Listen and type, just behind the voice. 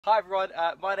Hi everyone,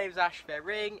 my name is Ash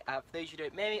Fairring. For those who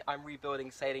don't know me, I'm rebuilding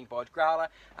sailing barge Growler,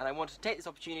 and I wanted to take this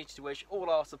opportunity to wish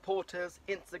all our supporters,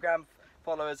 Instagram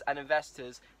followers and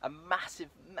investors a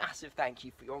massive thank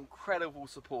you for your incredible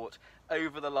support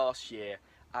over the last year.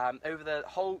 Over the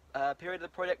whole period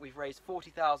of the project, we've raised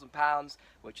 £40,000,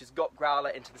 which has got Growler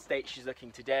into the state she's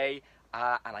looking today.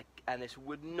 And this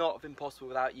would not have been possible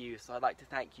without you, so I'd like to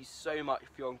thank you so much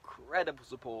for your incredible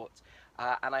support,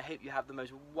 and I hope you have the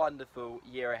most wonderful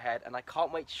year ahead, and I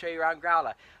can't wait to show you around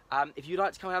Growler. If you'd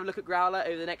like to come and have a look at Growler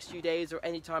over the next few days or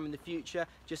any time in the future,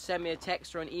 just send me a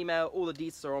text or an email. All the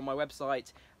details are on my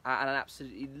website, and I'd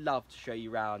absolutely love to show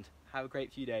you around. Have a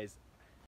great few days.